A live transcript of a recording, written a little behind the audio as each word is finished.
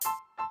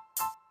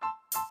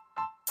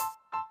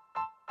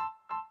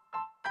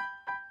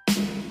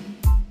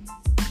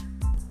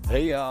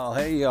Hey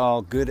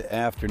y'all, good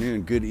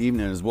afternoon, good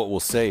evening is what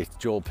we'll say.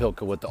 Joel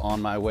Pilka with the On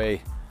My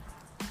Way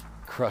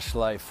Crush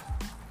Life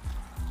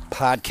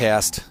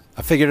podcast.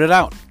 I figured it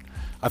out.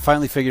 I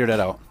finally figured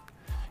it out.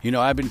 You know,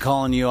 I've been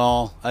calling you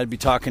all, I'd be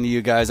talking to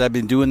you guys. I've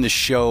been doing this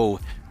show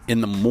in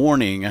the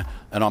morning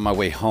and on my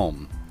way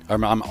home.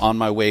 I'm on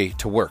my way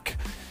to work.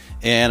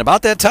 And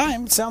about that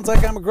time, it sounds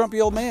like I'm a grumpy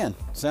old man.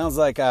 Sounds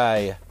like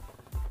I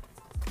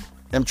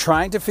am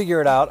trying to figure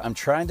it out. I'm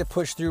trying to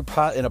push through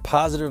in a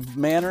positive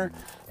manner.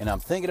 And I'm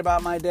thinking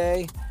about my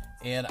day,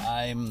 and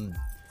I'm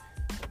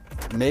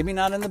maybe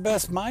not in the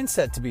best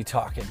mindset to be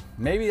talking.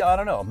 Maybe, I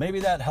don't know, maybe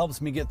that helps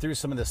me get through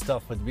some of this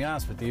stuff, but to be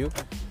honest with you,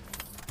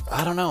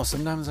 I don't know.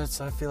 Sometimes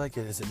I feel like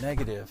it is a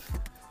negative.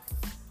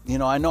 You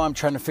know I'm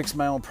trying to fix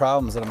my own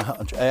problems, and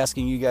I'm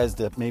asking you guys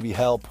to maybe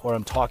help, or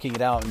I'm talking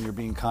it out, and you're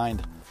being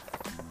kind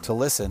to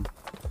listen.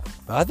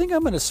 But I think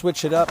I'm going to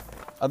switch it up.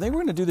 I think we're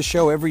going to do the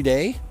show every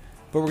day,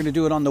 but we're going to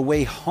do it on the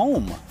way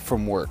home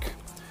from work.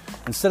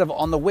 Instead of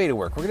on the way to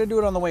work. We're going to do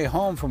it on the way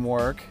home from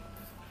work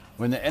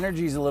when the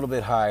energy is a little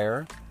bit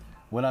higher,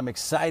 when I'm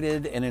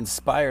excited and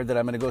inspired that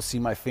I'm going to go see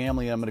my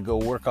family, I'm going to go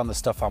work on the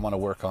stuff I want to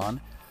work on.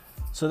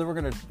 So that we're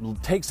going to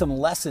take some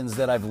lessons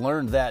that I've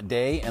learned that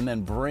day and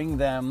then bring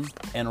them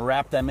and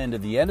wrap them into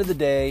the end of the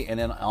day and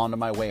then onto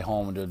my way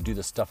home to do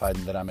the stuff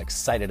that I'm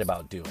excited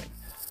about doing.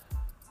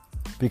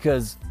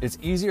 Because it's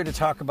easier to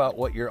talk about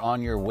what you're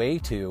on your way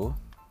to,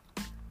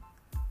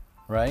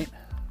 right?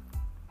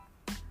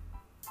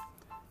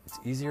 It's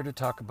easier to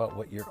talk about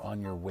what you're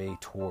on your way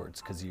towards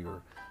because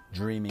you're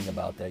dreaming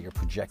about that, you're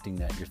projecting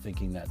that, you're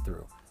thinking that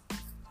through.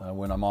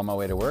 When I'm on my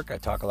way to work, I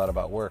talk a lot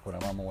about work. When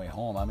I'm on my way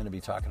home, I'm going to be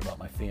talking about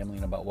my family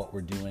and about what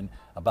we're doing,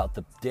 about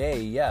the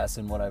day, yes,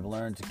 and what I've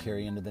learned to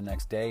carry into the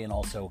next day, and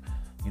also,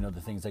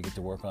 the things I get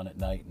to work on at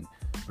night and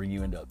bring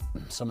you into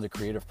some of the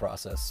creative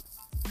process.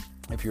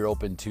 If you're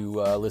open to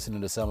listening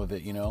to some of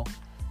it,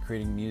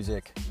 creating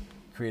music,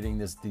 creating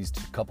these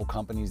couple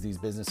companies, these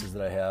businesses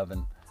that I have,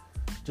 and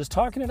just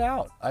talking it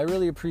out. I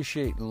really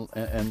appreciate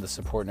and the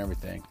support and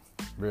everything.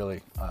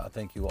 Really,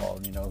 thank you all.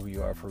 You know who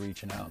you are for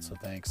reaching out, so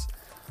thanks.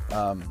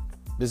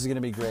 This is going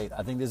to be great.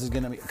 I think this is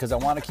going to be, because I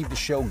want to keep the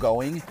show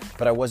going,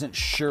 but I wasn't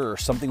sure.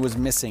 Something was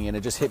missing, and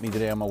it just hit me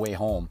today on my way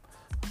home.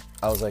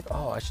 I was like,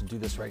 I should do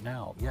this right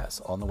now. Yes,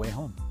 on the way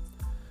home.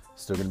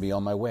 Still going to be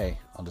on my way.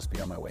 I'll just be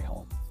on my way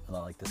home. And I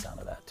like the sound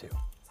of that, too.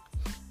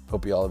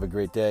 Hope you all have a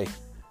great day.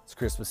 It's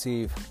Christmas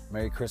Eve.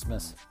 Merry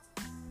Christmas.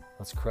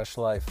 Let's crush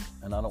life.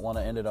 And I don't want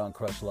to end it on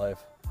crush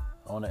life.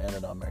 I want to end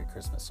it on Merry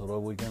Christmas. So what are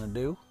we going to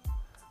do?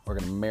 We're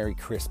going to Merry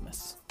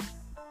Christmas.